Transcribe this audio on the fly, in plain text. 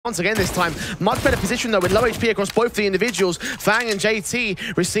Once again this time, much better position though with low HP across both the individuals. Fang and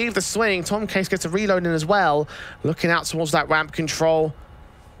JT receive the swing. Tom Case gets a reload in as well. Looking out towards that ramp control.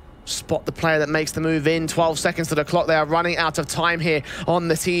 Spot the player that makes the move in. 12 seconds to the clock. They are running out of time here on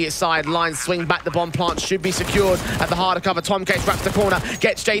the T side line. Swing back. The bomb plant should be secured at the harder cover. Tom Case wraps the corner,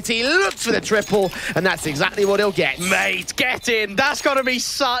 gets JT, looks for the triple, and that's exactly what he'll get. Mate, get in. That's got to be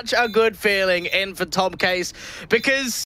such a good feeling in for Tom Case, because